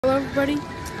everybody.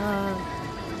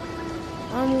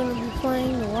 I'm going to be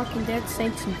playing The Walking Dead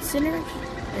Saints and Sinners,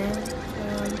 and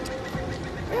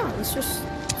yeah, let's just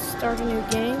start a new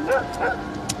game.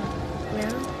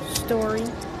 Yeah, story.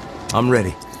 I'm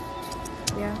ready.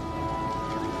 Yeah.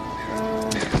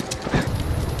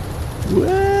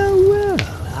 Well,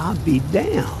 I'll be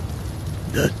damned.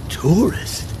 The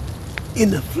tourist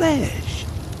in the flesh.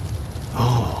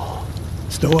 Oh,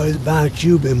 stories about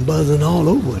you been buzzing all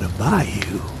over the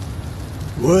bayou.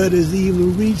 Word has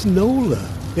even reached Nola.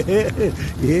 Yeah.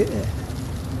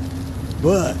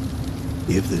 But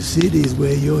if the city's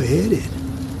where you're headed,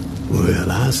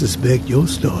 well, I suspect your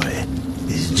story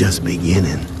is just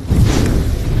beginning.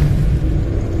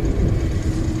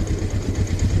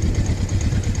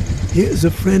 Here's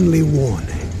a friendly warning.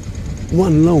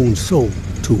 One lone soul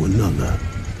to another.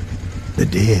 The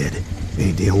dead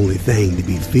ain't the only thing to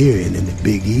be fearing in the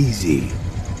Big Easy.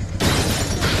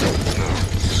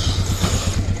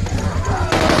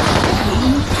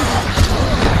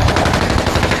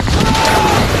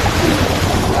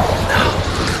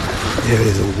 There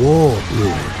is a wall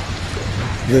brewing.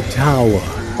 The tower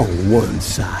on one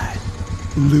side,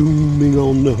 looming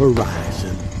on the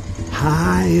horizon,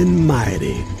 high and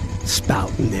mighty,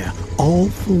 spouting their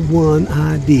all-for-one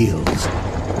ideals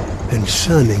and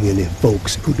shunning any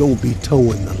folks who don't be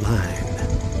towing the line.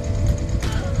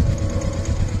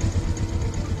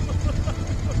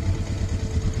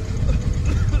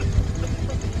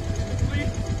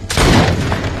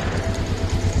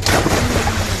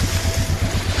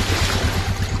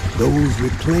 Those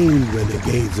reclaimed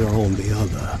renegades are on the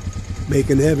other,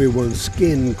 making everyone's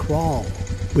skin crawl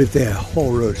with their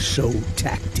horror show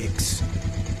tactics.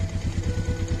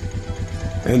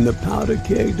 And the powder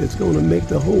keg that's gonna make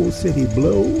the whole city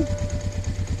blow?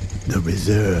 The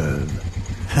reserve.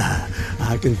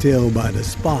 I can tell by the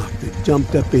spark that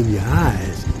jumped up in your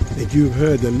eyes that you've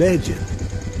heard the legend.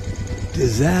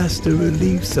 Disaster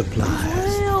relief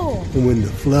supplies. And when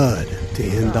the flood to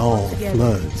end all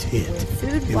floods hit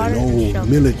in an old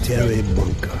military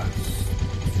bunker.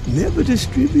 Never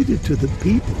distributed to the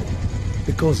people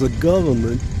because the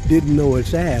government didn't know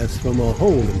its ass from a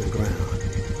hole in the ground.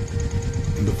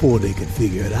 And before they could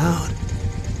figure it out,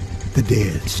 the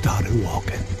dead started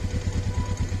walking.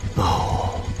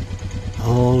 Oh,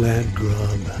 all that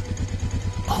grub,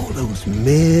 all those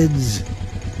meds,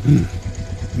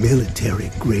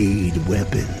 military-grade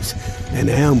weapons and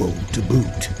ammo to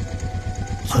boot.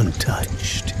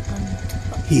 Untouched.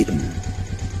 Hidden.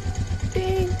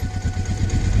 Ding.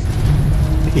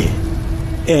 Yeah.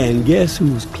 And guess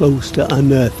who's close to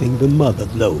unearthing the mother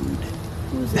lode?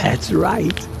 That's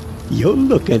right. You're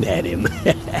looking at him.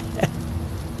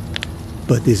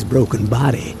 But this broken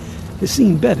body has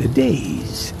seen better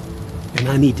days. And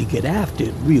I need to get after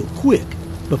it real quick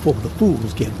before the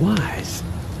fools get wise.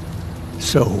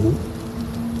 So,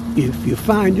 if you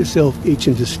find yourself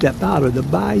itching to step out of the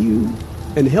bayou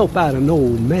and help out an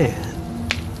old man,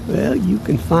 well, you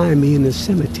can find me in the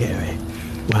cemetery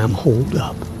where I'm holed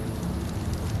up.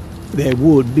 There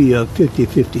would be a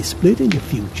 50-50 split in the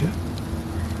future.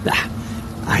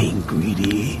 I ain't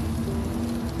greedy,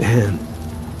 and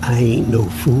I ain't no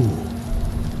fool.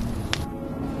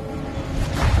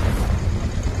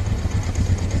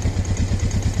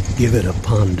 Give it a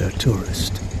ponder,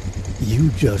 tourist. You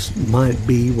just might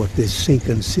be what this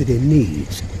sinking city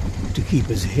needs to keep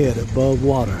his head above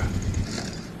water.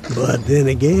 But then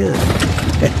again,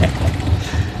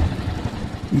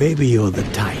 maybe you're the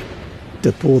type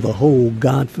to pull the whole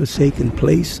godforsaken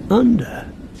place under.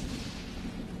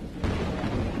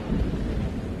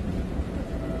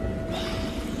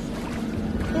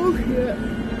 Oh, shit.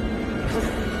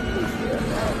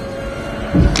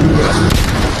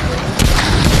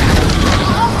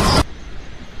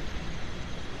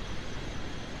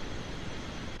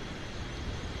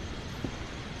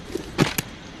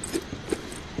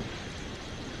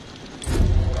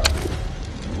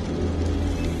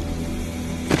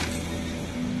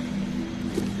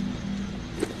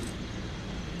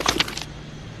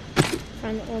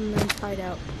 Find the old man's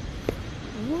hideout.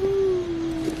 Woo!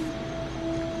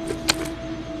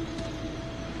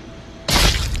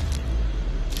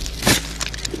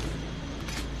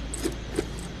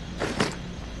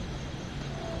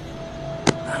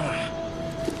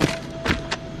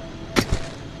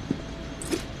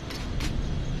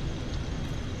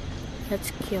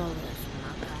 Let's kill this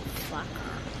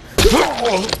motherfucker.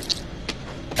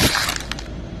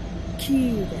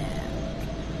 Kill that.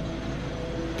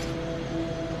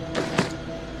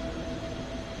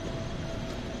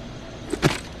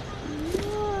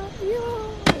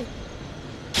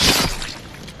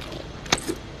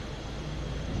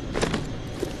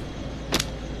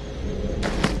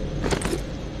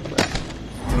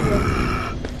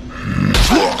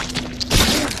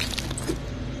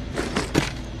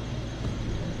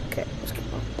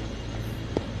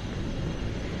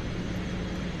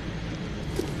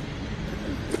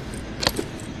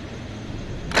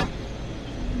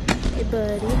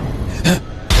 buddy.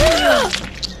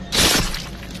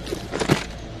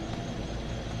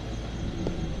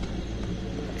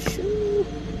 Shoo.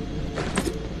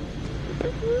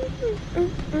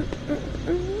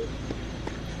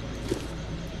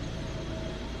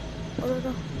 Where'd it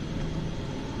go?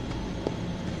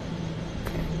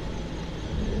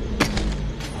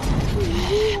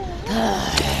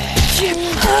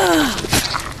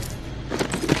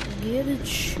 Get it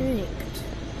shanked.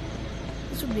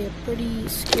 This would be a pretty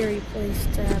scary place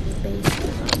to have a base in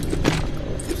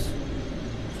apocalypse.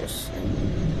 Just saying.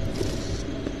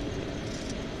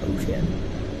 Oh shit.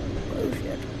 Oh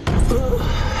shit.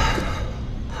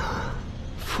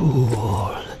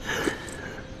 Fool.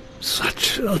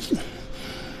 Such a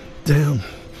damn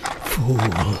fool.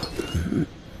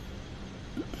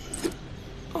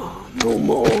 Oh, no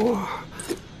more.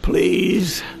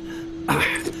 Please.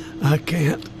 I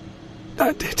can't.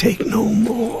 I take no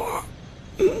more.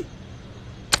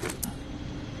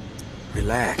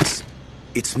 Relax.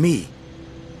 It's me.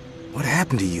 What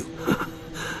happened to you?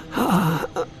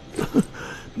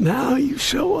 Now you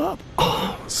show up.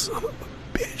 Oh, son of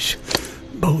a bitch.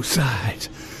 Both sides.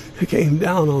 They came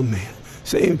down on me.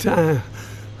 Same time.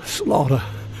 Slaughter.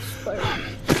 But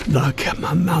I kept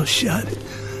my mouth shut.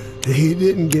 He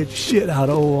didn't get shit out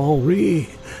of old Henri.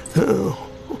 Oh,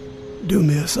 do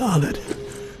me a solid.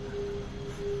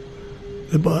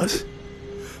 The bus.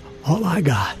 All I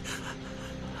got.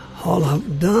 All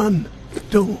I've done.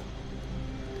 Don't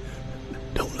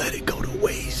let it go to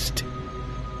waste.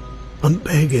 I'm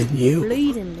begging you.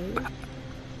 Bleeding, dude.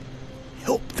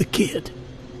 Help the kid.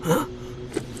 Huh?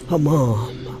 Her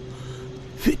mom.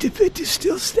 50-50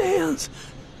 still stands.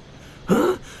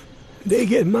 Huh? They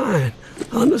get mine.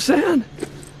 Understand?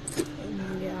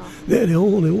 Yeah. They're the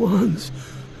only ones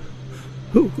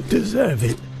who deserve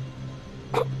it.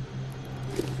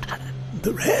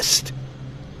 The rest?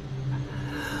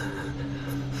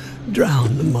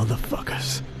 Drown the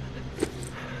motherfuckers.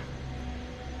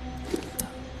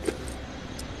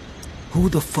 Who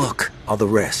the fuck are the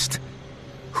rest?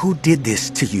 Who did this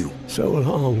to you? So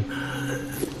long,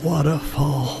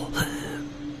 waterfall.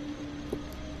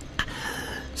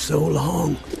 So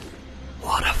long,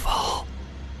 waterfall.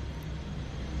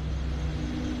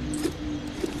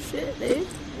 Shit, dude.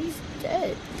 He's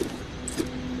dead.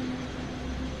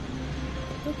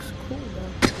 Looks cool,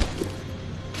 though.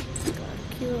 Gotta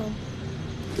kill him.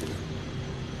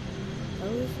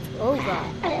 Oh, God.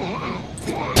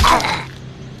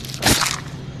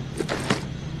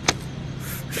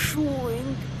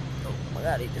 Swing. Oh, my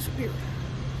God, he disappeared.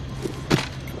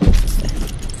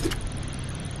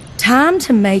 Time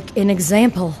to make an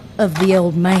example of the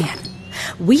old man.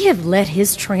 We have let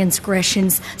his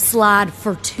transgressions slide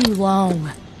for too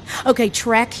long. Okay,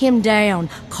 track him down,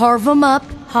 carve him up,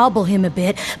 hobble him a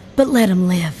bit, but let him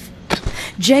live.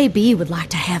 JB would like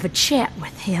to have a chat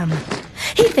with him.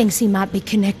 He thinks he might be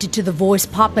connected to the voice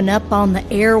popping up on the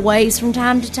airways from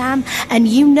time to time, and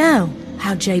you know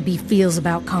how JB feels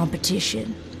about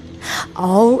competition.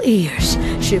 All ears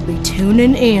should be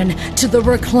tuning in to the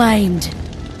Reclaimed.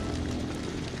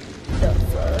 The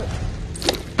fuck?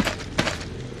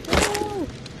 Oh,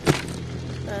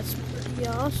 that's pretty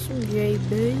awesome,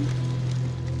 JB.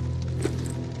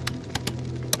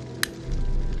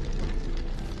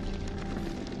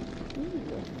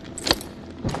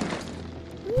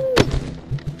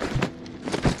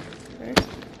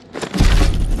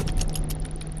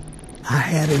 I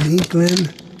had an inkling,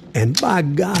 and by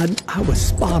God, I was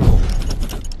spot on.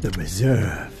 The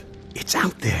reserve. It's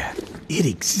out there. It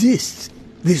exists.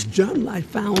 This journal I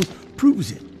found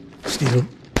proves it. Still,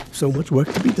 so much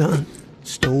work to be done.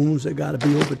 Stones that gotta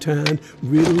be overturned,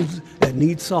 riddles that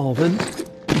need solving.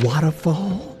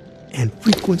 Waterfall and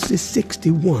frequency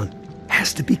 61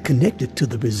 has to be connected to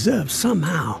the reserve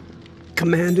somehow.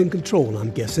 Command and control,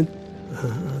 I'm guessing.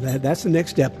 That's the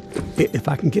next step. If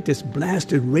I can get this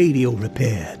blasted radio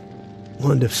repaired.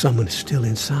 Wonder if someone is still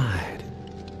inside.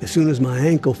 As soon as my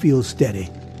ankle feels steady,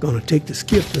 gonna take the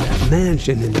skiff to that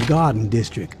mansion in the Garden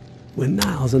District where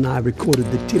Niles and I recorded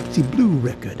the Tipsy Blue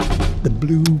record, the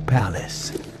Blue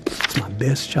Palace. It's my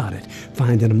best shot at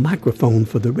finding a microphone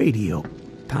for the radio.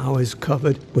 Power is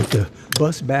covered with the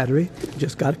bus battery,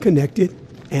 just got connected.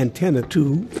 Antenna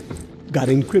too, got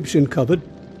encryption covered.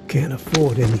 Can't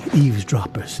afford any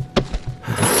eavesdroppers.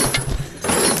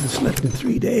 Haven't slept in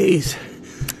 3 days.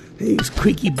 These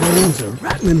creaky bones are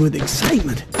rattling with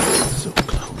excitement. So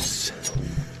close.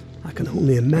 I can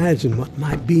only imagine what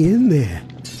might be in there.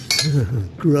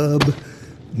 Grub,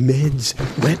 meds,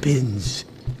 weapons,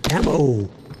 ammo.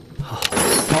 Oh,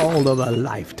 all of a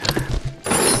lifetime.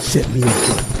 Set me up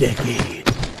for a decade.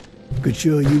 Could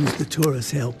sure use the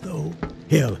tourist help, though.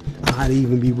 Hell, I'd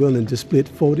even be willing to split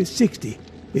 40-60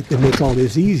 if they make all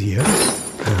this easier.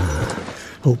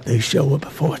 Hope they show up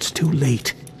before it's too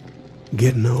late.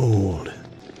 Getting old.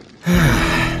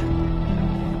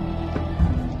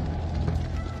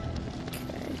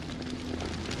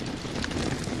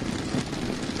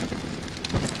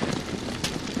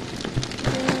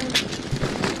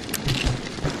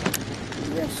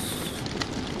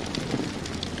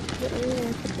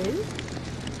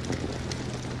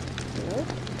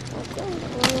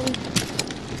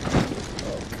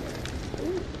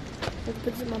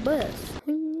 Puts in my bus.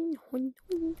 We're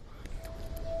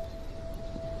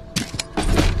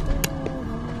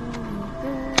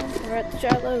at the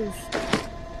shallows.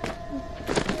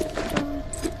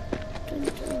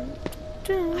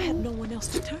 I have no one else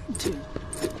to turn to.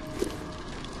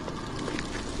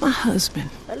 My husband.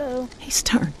 Hello. He's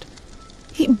turned.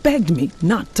 He begged me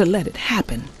not to let it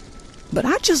happen, but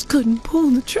I just couldn't pull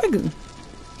the trigger.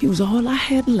 He was all I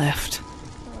had left,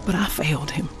 but I failed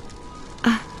him.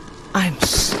 I'm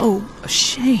so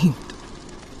ashamed.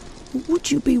 Would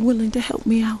you be willing to help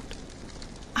me out?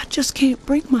 I just can't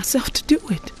bring myself to do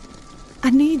it. I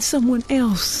need someone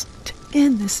else to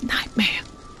end this nightmare.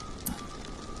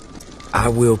 I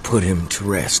will put him to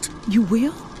rest. You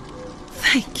will?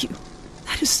 Thank you.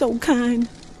 That is so kind.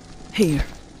 Here,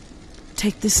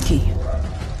 take this key.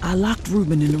 I locked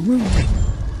Reuben in a room,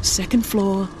 2nd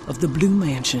floor of the Blue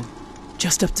Mansion,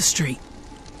 just up the street.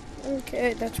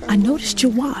 Okay, that's right. I noticed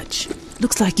your watch.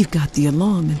 Looks like you've got the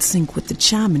alarm in sync with the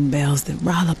chiming bells that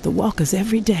rile up the walkers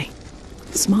every day.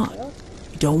 Smart.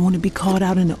 You don't want to be caught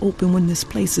out in the open when this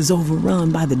place is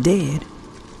overrun by the dead.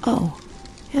 Oh,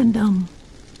 and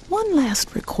one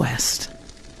last request.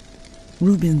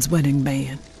 Reuben's wedding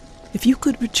band. If you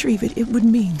could retrieve it, it would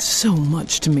mean so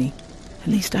much to me. At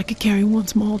least I could carry one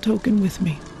small token with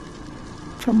me.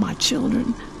 From my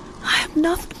children, I have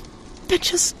nothing. They're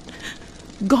just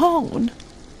gone.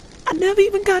 I never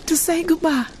even got to say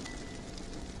goodbye.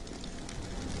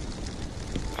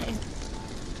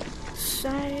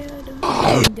 Sad.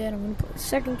 I'm dead. I'm gonna play the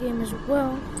second game as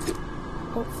well.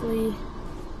 Hopefully.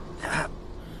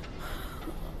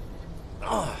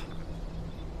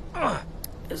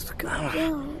 This comes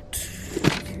out.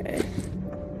 Okay.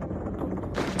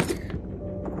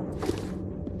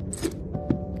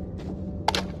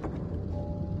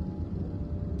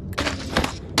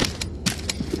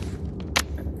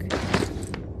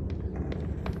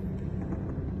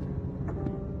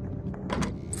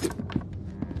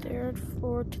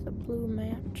 To the Blue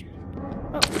Mansion.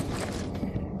 Oh,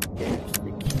 there's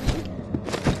the key.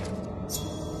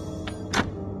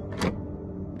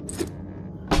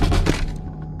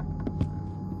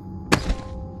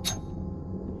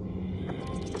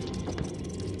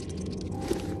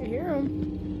 I hear him.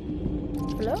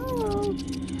 Hello.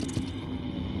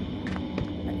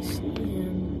 I see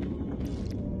him.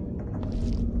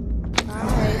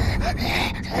 Hi.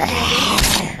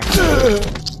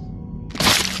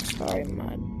 Sorry,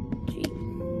 my G.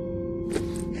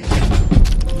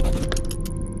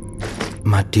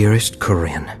 My dearest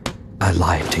Corinne, I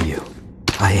lied to you.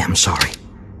 I am sorry.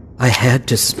 I had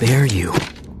to spare you.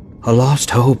 A lost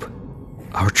hope.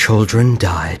 Our children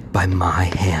died by my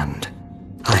hand.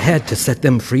 I had to set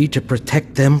them free to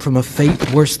protect them from a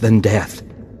fate worse than death.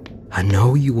 I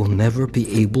know you will never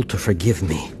be able to forgive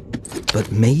me,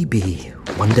 but maybe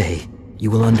one day you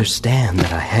will understand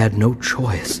that I had no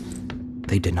choice.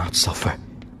 They did not suffer.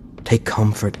 Take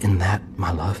comfort in that,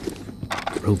 my love.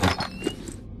 Reuben.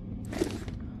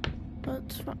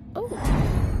 That's fine. Oh.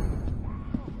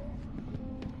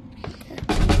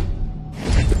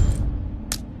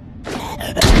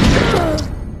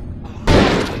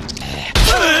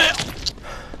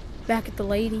 Back at the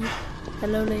lady.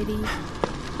 Hello, lady.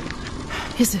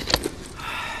 Is it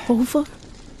over?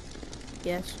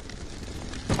 Yes.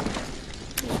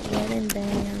 Wedding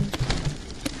band.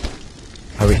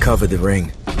 I recovered the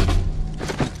ring.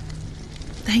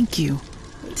 Thank you.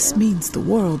 This means the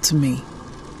world to me.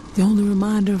 The only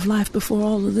reminder of life before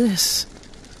all of this.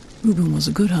 Reuben was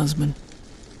a good husband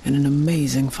and an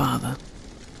amazing father.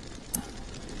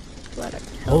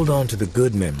 Hold on to the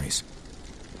good memories.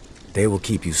 They will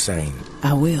keep you sane.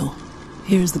 I will.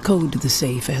 Here's the code to the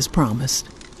safe as promised.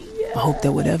 I hope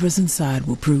that whatever's inside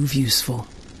will prove useful.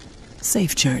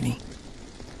 Safe journey.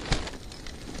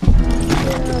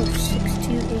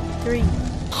 6283.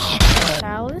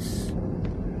 Palace.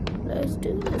 Let's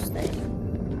do this thing.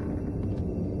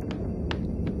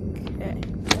 Okay,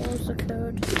 what was the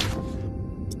code?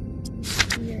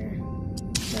 Here.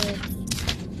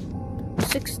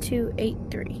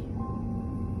 6283.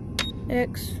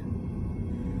 X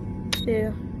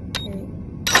 2,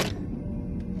 8.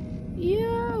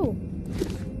 Yo!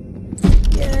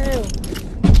 Yo!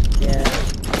 Yo!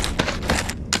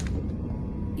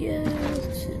 Yo!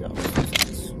 This is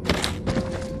awesome.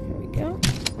 Here we go.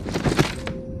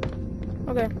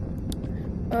 Okay.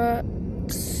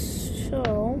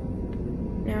 So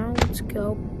now let's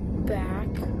go back.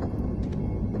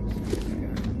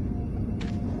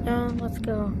 Now let's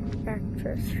go back to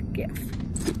the skiff.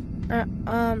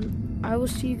 I will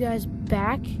see you guys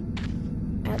back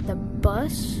at the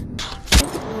bus.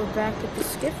 We're back at the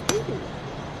skiff. Ooh,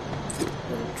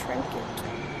 little trinket.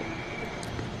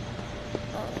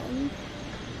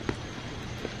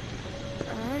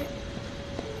 Alright.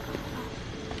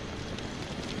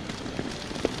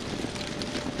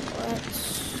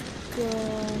 Let's go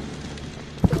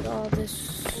put all this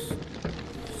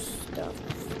stuff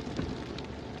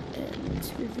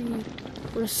into the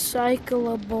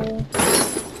recyclable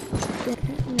bin.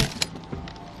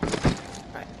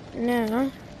 Alright,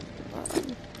 now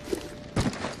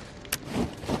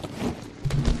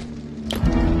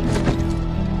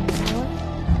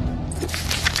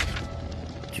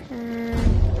turn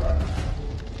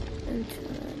into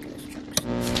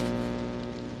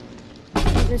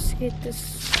investigate this.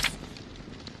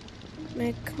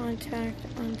 Make contact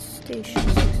on station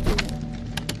 61.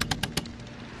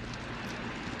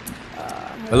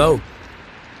 Hello?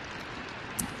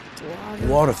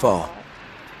 Waterfall.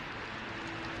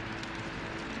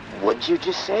 What'd you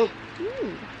just say?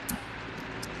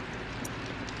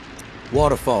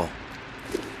 Waterfall.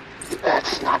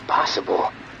 That's not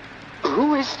possible.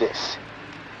 Who is this?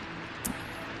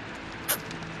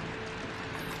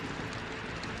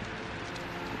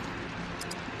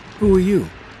 Who are you?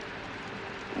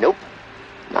 Nope.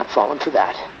 Not falling for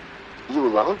that. You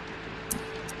alone?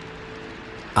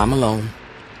 I'm alone.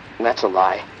 That's a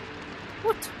lie.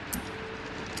 What?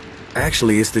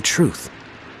 Actually, it's the truth.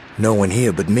 No one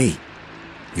here but me.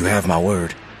 You have my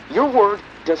word. Your word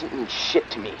doesn't mean shit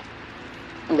to me.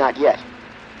 Not yet.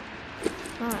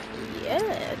 Not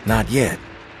yet. Not yet.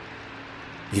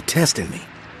 You're testing me.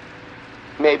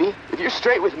 Maybe. If you're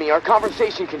straight with me, our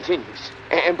conversation continues.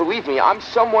 And believe me, I'm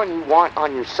someone you want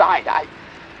on your side.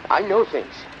 I know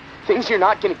things. Things you're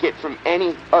not going to get from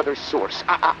any other source.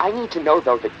 I need to know,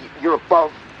 though, that you're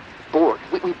above board.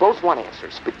 We both want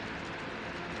answers, but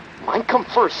mine come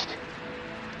first.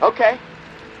 Okay.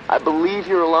 I believe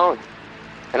you're alone.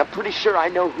 And I'm pretty sure I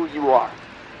know who you are.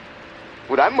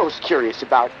 What I'm most curious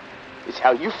about is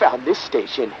how you found this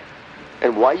station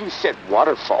and why you said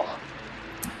waterfall.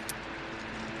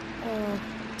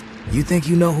 You think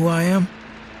you know who I am?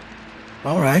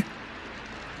 All right.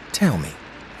 Tell me.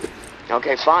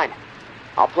 Okay, fine.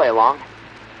 I'll play along.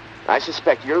 I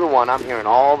suspect you're the one I'm hearing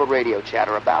all the radio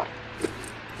chatter about.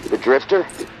 The drifter?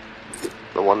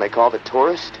 The one they call the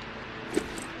tourist?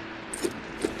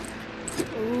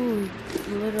 Ooh,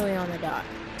 literally on the dot.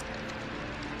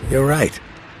 You're right.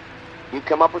 You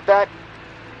come up with that?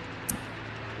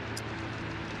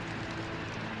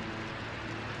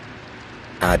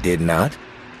 I did not.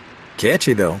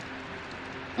 Catchy, though.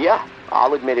 Yeah,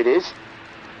 I'll admit it is.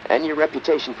 And your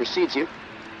reputation precedes you.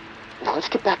 Now let's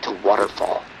get back to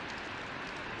Waterfall.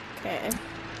 Okay.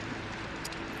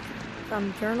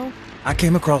 From journal? I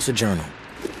came across a journal.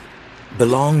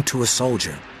 Belonged to a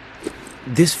soldier.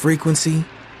 This frequency,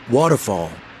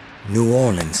 Waterfall, New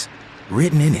Orleans,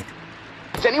 written in it.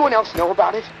 Does anyone else know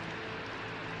about it?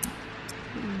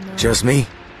 No. Just me.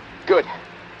 Good.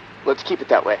 Let's keep it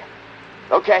that way.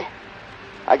 Okay.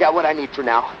 I got what I need for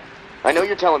now. I know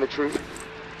you're telling the truth.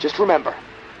 Just remember,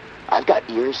 I've got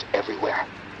ears everywhere.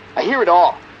 I hear it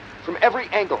all. From every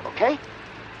angle, okay?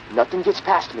 Nothing gets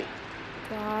past me.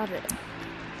 Got it.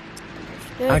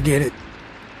 Understood. I get it.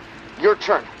 Your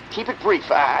turn. Keep it brief.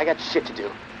 I got shit to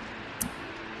do.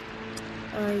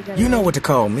 Oh, You know what to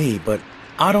call me, but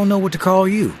I don't know what to call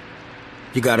you.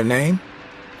 You got a name?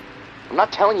 I'm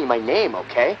not telling you my name,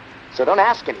 okay? So don't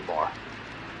ask anymore.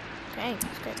 Okay,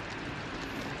 that's good.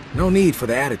 No need for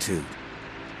the attitude.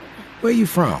 Where you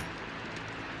from?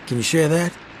 Can you share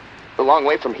that? A long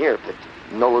way from here, but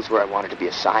Nola's where I wanted to be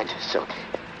assigned, so...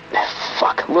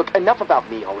 Fuck, look, enough about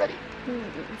me already.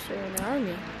 So you're in the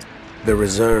army. The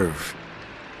Reserve.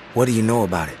 What do you know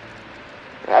about it?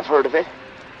 I've heard of it.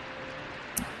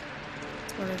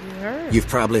 What have you heard? You've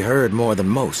probably heard more than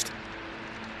most.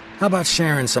 How about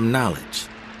sharing some knowledge?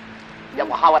 Yeah,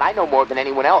 well, how would I know more than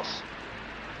anyone else?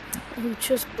 You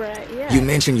just brat, yeah. You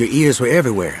mentioned your ears were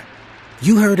everywhere.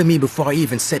 You heard of me before I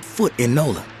even set foot in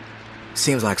Nola.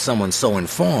 Seems like someone so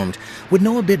informed would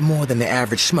know a bit more than the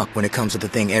average schmuck when it comes to the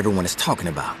thing everyone is talking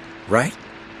about, right?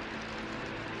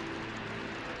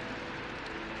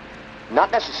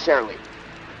 Not necessarily.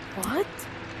 What?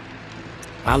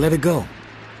 I'll let it go.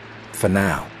 For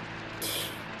now.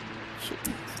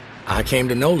 I came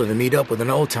to NOLA to meet up with an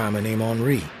old-timer named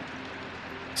Henri.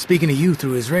 Speaking to you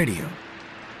through his radio.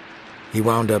 He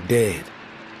wound up dead,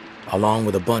 along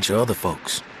with a bunch of other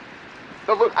folks.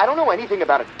 No, look, I don't know anything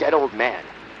about a dead old man.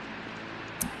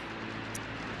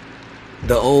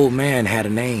 The old man had a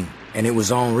name, and it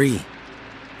was Henri.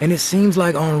 And it seems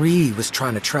like Henri was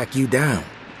trying to track you down.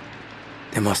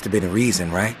 There must have been a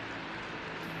reason, right?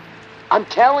 I'm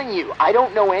telling you, I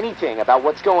don't know anything about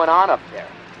what's going on up there.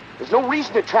 There's no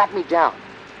reason to track me down.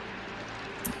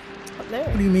 Up there.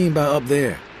 What do you mean by up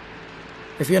there?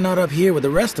 If you're not up here with the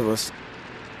rest of us,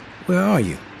 where are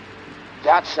you?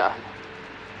 That's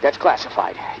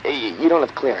classified. You don't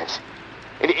have clearance.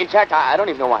 In fact, I don't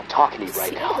even know why I'm talking to you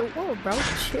right now. See the world, bro.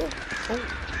 Chill. Oh.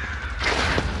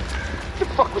 What the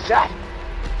fuck was that?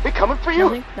 They coming for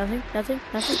you? Nothing.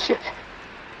 Shit.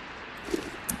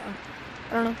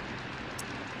 I don't know.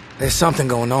 There's something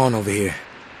going on over here.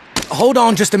 Hold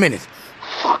on just a minute.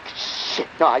 Fuck, shit.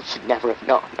 No, I should never have.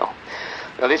 No.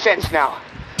 No, this ends now.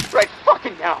 Right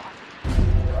fucking now.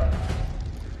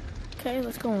 Okay,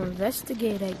 let's go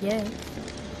investigate, I guess.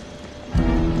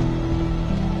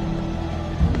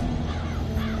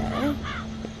 Okay.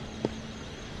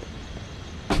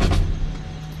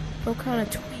 Feel kind of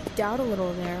tweaked out a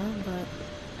little there, but...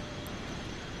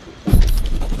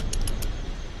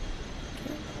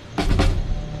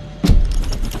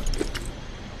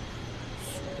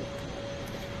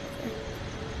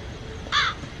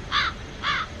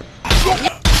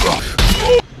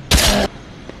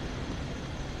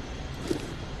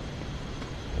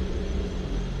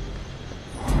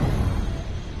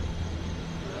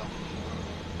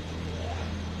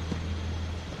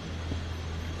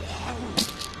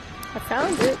 I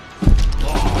found it.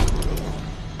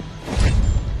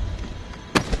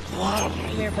 Come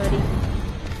here, buddy.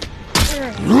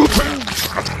 Okay.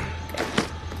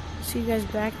 See you guys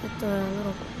back at the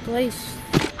little place.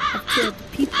 I've killed the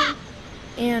people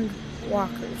and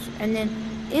walkers. And then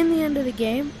in the end of the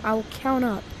game, I will count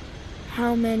up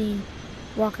how many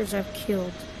walkers I've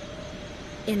killed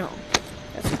in all.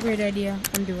 That's a great idea.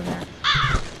 I'm doing that.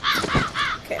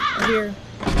 Okay, I'm here.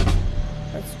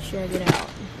 Let's check it out.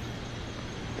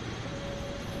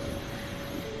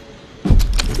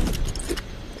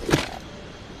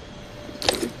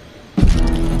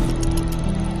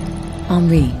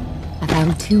 Henri, I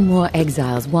found 2 more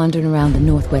exiles wandering around the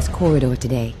northwest corridor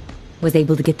today. Was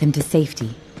able to get them to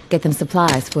safety, get them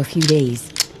supplies for a few days.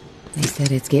 They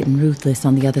said it's getting ruthless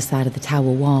on the other side of the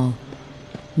tower wall.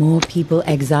 More people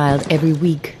exiled every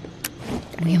week.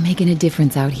 We are making a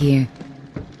difference out here.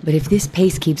 But if this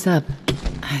pace keeps up,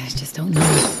 I just don't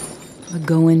know. We're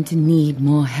going to need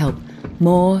more help.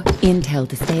 More intel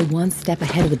to stay one step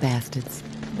ahead of the bastards.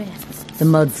 The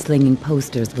mud-slinging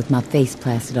posters with my face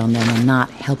plastered on them are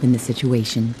not helping the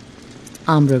situation.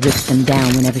 Umbra rips them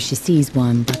down whenever she sees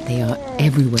one, but they are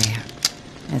everywhere,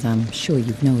 as I'm sure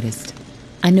you've noticed.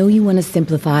 I know you want to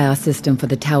simplify our system for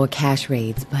the tower cache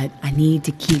raids, but I need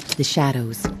to keep to the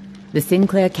shadows. The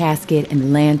Sinclair casket and the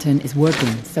lantern is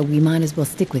working, so we might as well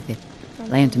stick with it.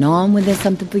 Lantern on when there's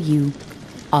something for you,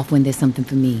 off when there's something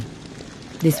for me.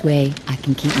 This way, I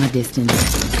can keep my distance,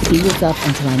 see what's up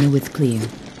until I know it's clear.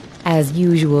 As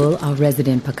usual, our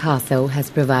resident Picasso has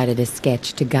provided a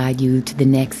sketch to guide you to the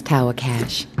next tower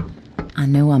cache. I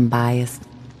know I'm biased,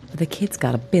 but the kid's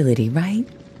got ability, right?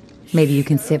 Maybe you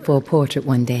can sit for a portrait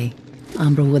one day.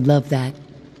 Umbra would love that.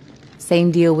 Same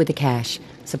deal with the cache.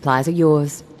 Supplies are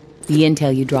yours. The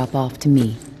intel you drop off to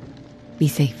me. Be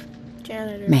safe.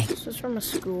 Janitor, May. this is from a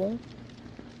school.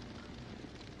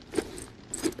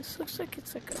 This looks like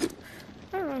it's like a...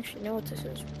 I don't actually know what this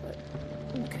is, but...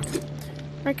 Okay.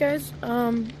 Alright guys,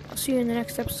 I'll see you in the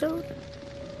next episode.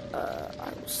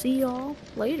 I will see y'all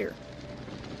later.